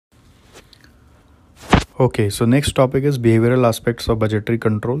Okay, so next topic is behavioural aspects of budgetary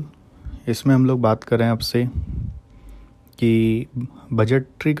control. इसमें हम लोग बात कर रहे हैं आपसे कि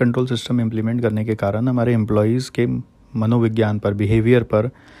बजटरी कंट्रोल सिस्टम इम्प्लीमेंट करने के कारण हमारे एम्प्लॉयज़ के मनोविज्ञान पर, बिहेवियर पर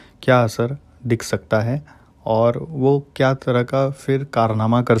क्या असर दिख सकता है और वो क्या तरह का फिर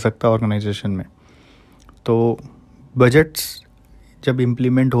कारनामा कर सकता है ऑर्गेनाइजेशन में। तो बजट्स जब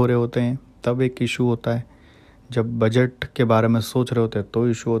इम्प्लीमेंट हो रहे होते हैं तब एक इशू होता है, जब बजट के बारे में सोच रहे होते हैं तो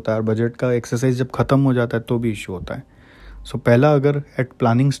इशू होता है, और बजट का एक्सरसाइज जब ख़त्म हो जाता है तो भी इशू होता है। सो पहला अगर एट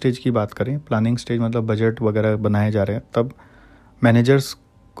प्लानिंग स्टेज की बात करें, प्लानिंग स्टेज मतलब बजट वगैरह बनाए जा रहे हैं, तब मैनेजर्स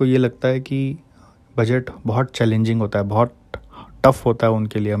को ये लगता है कि बजट बहुत चैलेंजिंग होता है, बहुत टफ होता है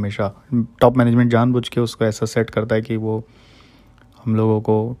उनके लिए। हमेशा टॉप मैनेजमेंट जानबूझ के उसको ऐसा सेट करता है कि वो हम लोगों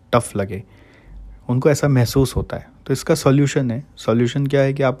को टफ लगे, उनको ऐसा महसूस होता है। तो इसका सॉल्यूशन है। सॉल्यूशन क्या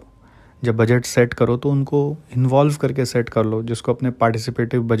है कि आप जब बजट सेट करो तो उनको इन्वॉल्व करके सेट कर लो, जिसको अपने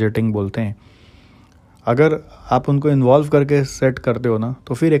पार्टिसिपेटिव बजटिंग बोलते हैं। अगर आप उनको इन्वॉल्व करके सेट करते हो ना,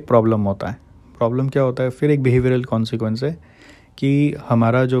 तो फिर एक प्रॉब्लम होता है। प्रॉब्लम क्या होता है? फिर एक बिहेवियरल कॉन्सिक्वेंस है कि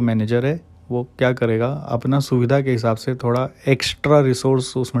हमारा जो मैनेजर है वो क्या करेगा, अपना सुविधा के हिसाब से थोड़ा एक्स्ट्रा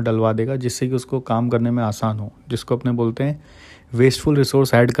रिसोर्स उसमें डलवा देगा, जिससे कि उसको काम करने में आसान हो, जिसको अपने बोलते हैं वेस्टफुल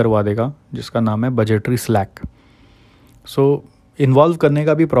रिसोर्स ऐड करवा देगा, जिसका नाम है बजटरी स्लैक। सो इन्वॉल्व करने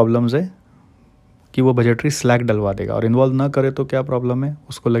का भी प्रॉब्लम्स है कि वो बजटरी स्लैक डलवा देगा, और इन्वॉल्व ना करे तो क्या प्रॉब्लम है,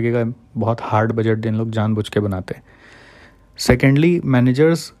 उसको लगेगा बहुत हार्ड बजट इन लोग जानबूझ के बनाते हैं। सेकेंडली,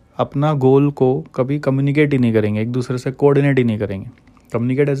 मैनेजर्स अपना गोल को कभी कम्युनिकेट ही नहीं करेंगे, एक दूसरे से कोऑर्डिनेट ही नहीं करेंगे।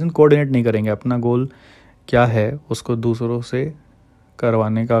 कम्युनिकेट एज इन कोऑर्डिनेट नहीं करेंगे, अपना गोल क्या है उसको दूसरों से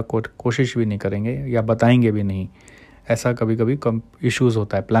करवाने का कोशिश भी नहीं करेंगे या बताएंगे भी नहीं। ऐसा कभी कभी इश्यूज़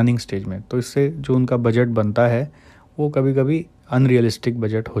होता है प्लानिंग स्टेज में। तो इससे जो उनका बजट बनता है वो कभी कभी अनरियलिस्टिक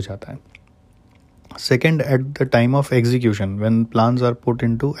बजट हो जाता है। Second, at the time of execution, when plans are put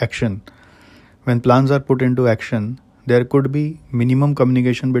into action, there could be minimum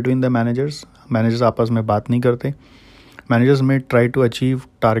communication between the managers. Managers आपस में बात नहीं करते. Managers may try to achieve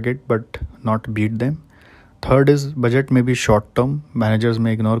target but not beat them. Third is budget may be short term. Managers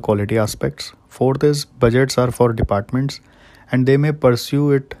may ignore quality aspects. Fourth is budgets are for departments and they may pursue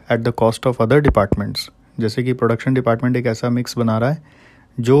it at the cost of other departments. जैसे कि production department एक ऐसा mix बना रहा है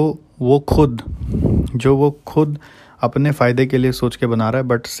जो वो खुद अपने फ़ायदे के लिए सोच के बना रहा है,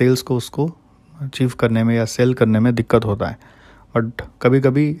 बट सेल्स को उसको अचीव करने में या सेल करने में दिक्कत होता है। बट कभी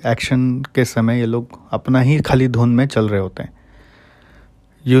कभी एक्शन के समय ये लोग अपना ही खाली धुन में चल रहे होते हैं।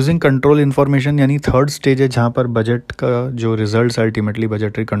 यूजिंग कंट्रोल इन्फॉर्मेशन यानी थर्ड स्टेज है, जहाँ पर बजट का जो रिजल्ट्स अल्टीमेटली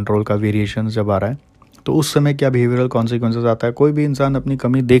बजटरी कंट्रोल का वेरिएशन जब आ रहा है, तो उस समय क्या बिहेवियरल कॉन्सिक्वेंसेस आता है। कोई भी इंसान अपनी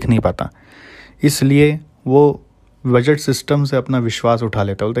कमी देख नहीं पाता, इसलिए वो बजट सिस्टम से अपना विश्वास उठा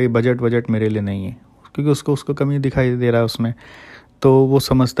लेता है, बोलता है ये बजट मेरे लिए नहीं है, क्योंकि उसको कमी दिखाई दे रहा है उसमें। तो वो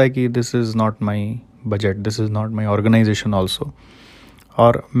समझता है कि this is not my budget, this is not my organisation also.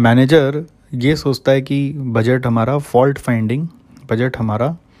 और मैनेजर ये सोचता है कि बजट हमारा फॉल्ट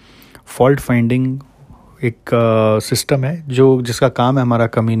फाइंडिंग एक सिस्टम है जिसका काम है हमारा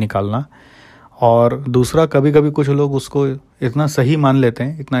कमी निकालना। और दूसरा, कभी कभी कुछ लोग उसको इतना सही मान लेते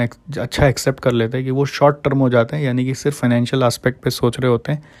हैं, इतना अच्छा एक्सेप्ट कर लेते हैं कि वो शॉर्ट टर्म हो जाते हैं, यानी कि सिर्फ फाइनेंशियल एस्पेक्ट पे सोच रहे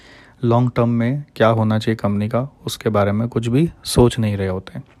होते हैं, लॉन्ग टर्म में क्या होना चाहिए कंपनी का उसके बारे में कुछ भी सोच नहीं रहे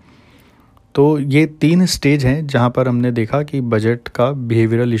होते हैं। तो ये 3 स्टेज हैं जहाँ पर हमने देखा कि बजट का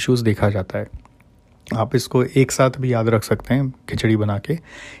बिहेवियरल इश्यूज़ देखा जाता है। आप इसको एक साथ भी याद रख सकते हैं खिचड़ी बना के,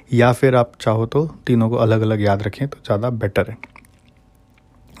 या फिर आप चाहो तो तीनों को अलग अलग याद रखें तो ज़्यादा बेटर है,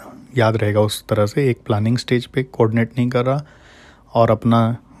 याद रहेगा उस तरह से। एक प्लानिंग स्टेज पे कोऑर्डिनेट नहीं कर रहा और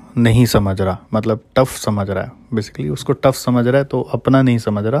अपना नहीं समझ रहा, मतलब टफ़ समझ रहा है, बेसिकली उसको टफ़ समझ रहा है, तो अपना नहीं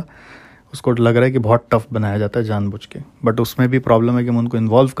समझ रहा, उसको लग रहा है कि बहुत टफ़ बनाया जाता है जानबूझ के। बट उसमें भी प्रॉब्लम है कि हम उनको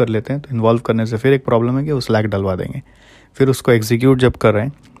इन्वॉल्व कर लेते हैं, तो इन्वॉल्व करने से फिर एक प्रॉब्लम है कि वो स्लैक डलवा देंगे। फिर उसको एग्जीक्यूट जब कर रहे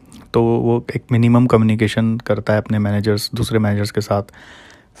हैं तो वो एक मिनिमम कम्युनिकेशन करता है अपने मैनेजर्स, दूसरे मैनेजर्स के साथ।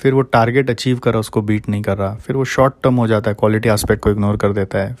 फिर वो टारगेट अचीव कर रहा, उसको बीट नहीं कर रहा, फिर वो शॉर्ट टर्म हो जाता है, क्वालिटी एस्पेक्ट को इग्नोर कर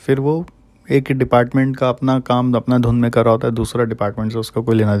देता है। फिर वो एक डिपार्टमेंट का अपना काम अपना धुन में कर रहा होता है, दूसरा डिपार्टमेंट से उसका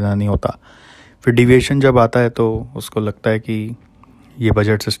कोई लेना देना नहीं होता। फिर डिविएशन जब आता है तो उसको लगता है कि ये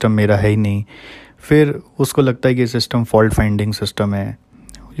बजट सिस्टम मेरा है ही नहीं। फिर उसको लगता है कि ये सिस्टम फॉल्ट फाइंडिंग सिस्टम है।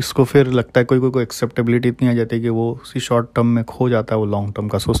 इसको फिर लगता है कोई एक्सेप्टेबिलिटी इतनी आ जाती है कि वो उसी शॉर्ट टर्म में खो जाता है, वो लॉन्ग टर्म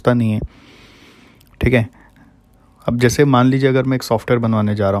का सोचता नहीं है। ठीक है, अब जैसे मान लीजिए अगर मैं एक सॉफ्टवेयर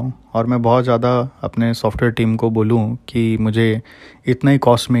बनवाने जा रहा हूँ और मैं बहुत ज़्यादा अपने सॉफ्टवेयर टीम को बोलूँ कि मुझे इतना ही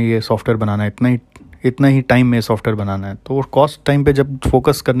कॉस्ट में ये सॉफ्टवेयर बनाना है, इतना ही टाइम में सॉफ्टवेयर बनाना है, तो वो कॉस्ट टाइम पे जब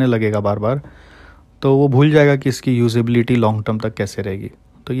फोकस करने लगेगा बार बार, तो वो भूल जाएगा कि इसकी यूजेबिलिटी लॉन्ग टर्म तक कैसे रहेगी।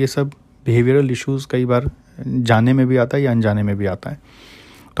 तो ये सब बिहेवियरल इश्यूज़ कई बार जाने में भी आता है या अनजाने में भी आता है।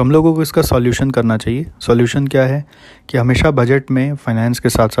 तो हम लोगों को इसका सॉल्यूशन करना चाहिए। सॉल्यूशन क्या है कि हमेशा बजट में फाइनेंस के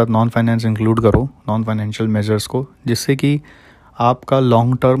साथ साथ नॉन फाइनेंस इंक्लूड करो, नॉन फाइनेंशियल मेजर्स को, जिससे कि आपका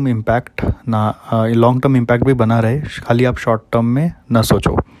लॉन्ग टर्म इम्पैक्ट भी बना रहे, खाली आप शॉर्ट टर्म में ना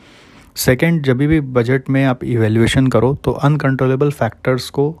सोचो। सेकंड, जब भी बजट में आप इवैल्यूएशन करो तो अनकंट्रोलेबल फैक्टर्स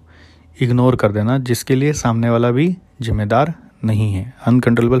को इग्नोर कर देना, जिसके लिए सामने वाला भी जिम्मेदार नहीं है।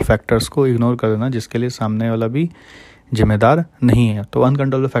 अनकंट्रोलेबल फैक्टर्स को इग्नोर कर देना जिसके लिए सामने वाला भी जिम्मेदार नहीं है। तो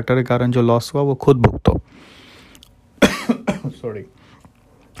अनकंट्रोलेबल फैक्टर के कारण जो लॉस हुआ वो खुद भुगतो। सॉरी।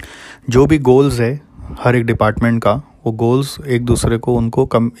 जो भी गोल्स है हर एक डिपार्टमेंट का, वो गोल्स एक दूसरे को उनको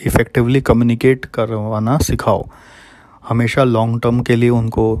इफ़ेक्टिवली कम्युनिकेट करवाना सिखाओ। हमेशा लॉन्ग टर्म के लिए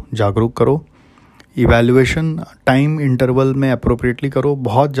उनको जागरूक करो। इवैल्यूएशन टाइम इंटरवल में अप्रोप्रिएटली करो।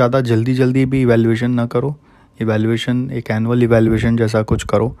 बहुत ज़्यादा जल्दी भी इवैल्यूएशन ना करो। इवैल्यूएशन एक एनुअल इवैल्यूएशन जैसा कुछ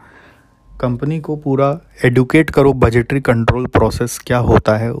करो। कंपनी को पूरा एडुकेट करो, बजटरी कंट्रोल प्रोसेस क्या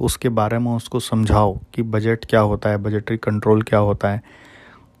होता है उसके बारे में उसको समझाओ कि बजट क्या होता है, बजटरी कंट्रोल क्या होता है,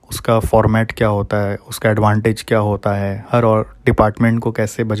 उसका फॉर्मेट क्या होता है, उसका एडवांटेज क्या होता है, हर और डिपार्टमेंट को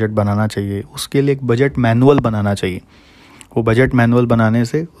कैसे बजट बनाना चाहिए। उसके लिए एक बजट मैनुअल बनाना चाहिए। वो बजट मैनुअल बनाने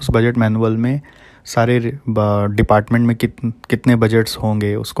से उस बजट मैनुअल में सारे डिपार्टमेंट में कितने बजट्स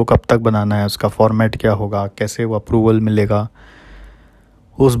होंगे, उसको कब तक बनाना है, उसका फॉर्मेट क्या होगा, कैसे वो अप्रूवल मिलेगा,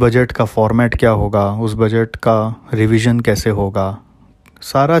 उस बजट का फॉर्मेट क्या होगा, उस बजट का रिवीजन कैसे होगा,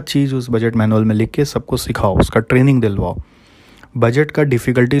 सारा चीज़ उस बजट मैनुअल में लिख के सबको सिखाओ, उसका ट्रेनिंग दिलवाओ। बजट का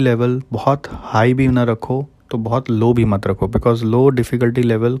डिफ़िकल्टी लेवल बहुत हाई भी ना रखो तो बहुत लो भी मत रखो, बिकॉज लो डिफ़िकल्टी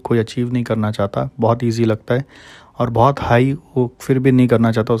लेवल कोई अचीव नहीं करना चाहता, बहुत ईजी लगता है, और बहुत हाई वो फिर भी नहीं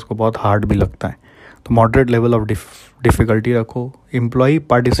करना चाहता, उसको बहुत हार्ड भी लगता है। तो मॉडरेट लेवल ऑफ डिफ़िकल्टी रखो। एम्प्लॉई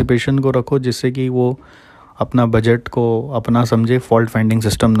पार्टिसिपेशन को रखो, जिससे कि वो अपना बजट को अपना समझे, फॉल्ट फाइंडिंग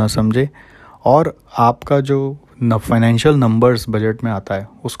सिस्टम ना समझे, और आपका जो फाइनेंशियल नंबर्स बजट में आता है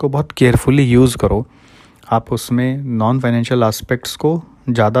उसको बहुत केयरफुली यूज़ करो। आप उसमें नॉन फाइनेंशियल एस्पेक्ट्स को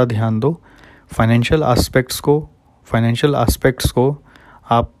ज़्यादा ध्यान दो, फाइनेंशियल एस्पेक्ट्स को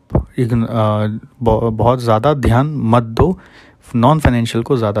आप बहुत ज़्यादा ध्यान मत दो, नॉन फाइनेंशियल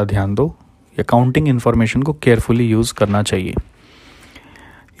को ज़्यादा ध्यान दो। अकाउंटिंग इन्फॉर्मेशन को केयरफुली यूज़ करना चाहिए।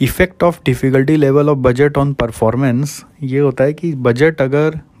 Effect of difficulty level of budget on performance ये होता है कि बजट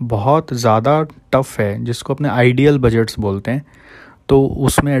अगर बहुत ज़्यादा टफ है, जिसको अपने आइडियल बजट्स बोलते हैं, तो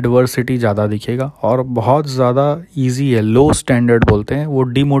उसमें एडवर्सिटी ज़्यादा दिखेगा, और बहुत ज़्यादा इजी है, लो स्टैंडर्ड बोलते हैं, वो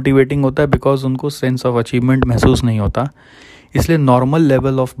डीमोटिवेटिंग होता है, बिकॉज उनको सेंस ऑफ अचीवमेंट महसूस नहीं होता। इसलिए नॉर्मल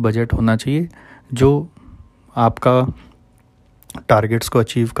लेवल ऑफ बजट होना चाहिए जो आपका टारगेट्स को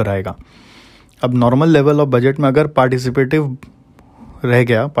अचीव कराएगा। अब नॉर्मल लेवल ऑफ बजट में अगर पार्टिसिपेटिव रह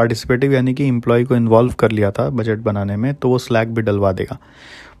गया, पार्टिसिपेटिव यानी कि एम्प्लॉय को इन्वॉल्व कर लिया था बजट बनाने में, तो वो स्लैक भी डलवा देगा।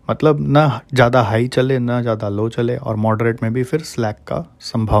 मतलब ना ज़्यादा हाई चले ना ज़्यादा लो चले, और मॉडरेट में भी फिर स्लैक का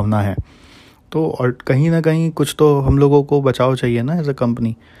संभावना है। तो और कहीं ना कहीं कुछ तो हम लोगों को बचाव चाहिए ना एज अ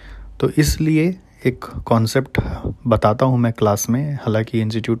कंपनी। तो इसलिए एक कॉन्सेप्ट बताता हूँ मैं क्लास में, हालांकि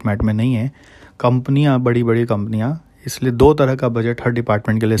इंस्टीट्यूट मैट में नहीं है। कंपनियाँ, बड़ी बड़ी कंपनियाँ इसलिए दो तरह का बजट हर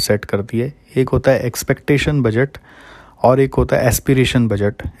डिपार्टमेंट के लिए सेट करती है। एक होता है एक्सपेक्टेशन बजट और एक होता है एस्पिरेशन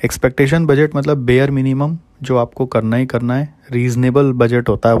बजट। एक्सपेक्टेशन बजट मतलब बेयर मिनिमम, जो आपको करना ही करना है, रीज़नेबल बजट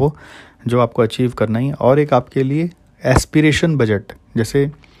होता है वो, जो आपको अचीव करना ही। और एक आपके लिए एस्पिरेशन बजट, जैसे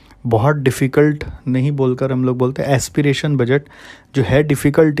बहुत डिफ़िकल्ट नहीं बोलकर हम लोग बोलते हैं एस्पिरेशन बजट, जो है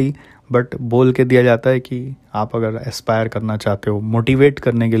डिफ़िकल्टी बट बोल के दिया जाता है कि आप अगर एस्पायर करना चाहते हो, मोटिवेट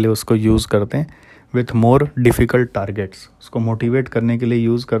करने के लिए उसको यूज़ करते हैं विथ मोर डिफ़िकल्ट टारगेट्स। उसको मोटिवेट करने के लिए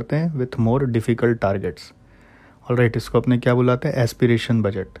यूज़ करते हैं with more difficult targets. Alright, इसको अपने क्या बुलाते हैं, aspiration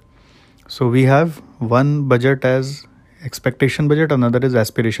budget. So we have one budget as expectation budget, another is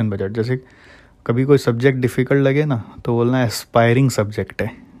aspiration budget. जैसे कभी कोई सब्जेक्ट डिफ़िकल्ट लगे ना, तो बोलना एस्पायरिंग सब्जेक्ट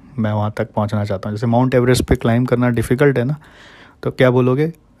है, मैं वहाँ तक पहुँचना चाहता हूँ। जैसे माउंट एवरेस्ट पे क्लाइंब करना डिफ़िकल्ट है ना, तो क्या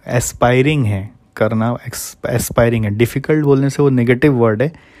बोलोगे, एस्पायरिंग है करना, एस्पायरिंग है। डिफ़िकल्ट बोलने से वो नेगेटिव वर्ड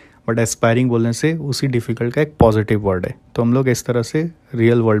है, बट एस्पायरिंग बोलने से उसी डिफ़िकल्ट का एक पॉजिटिव वर्ड है। तो हम लोग इस तरह से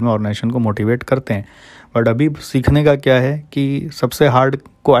रियल वर्ल्ड में ऑर्गेनाइजेशन को मोटिवेट करते हैं। बट अभी सीखने का क्या है कि सबसे हार्ड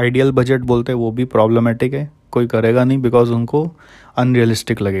को आइडियल बजट बोलते हैं, वो भी प्रॉब्लमेटिक है, कोई करेगा नहीं, बिकॉज उनको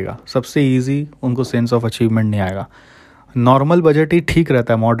अनरियलिस्टिक लगेगा। सबसे ईजी उनको सेंस ऑफ अचीवमेंट नहीं आएगा। नॉर्मल बजट ही ठीक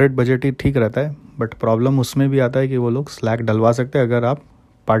रहता है, मॉडरेट बजट ही ठीक रहता है, बट प्रॉब्लम उसमें भी आता है कि वो लोग स्लैक डलवा सकते हैं अगर आप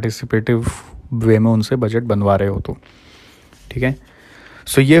पार्टिसिपेटिव वे में उनसे बजट बनवा रहे हो तो। ठीक है,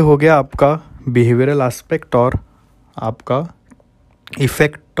 सो ये हो गया आपका बिहेवियरल एस्पेक्ट और आपका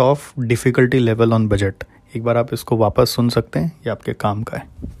effect of difficulty level on budget. एक बार आप इसको वापस सुन सकते हैं, ये आपके काम का है।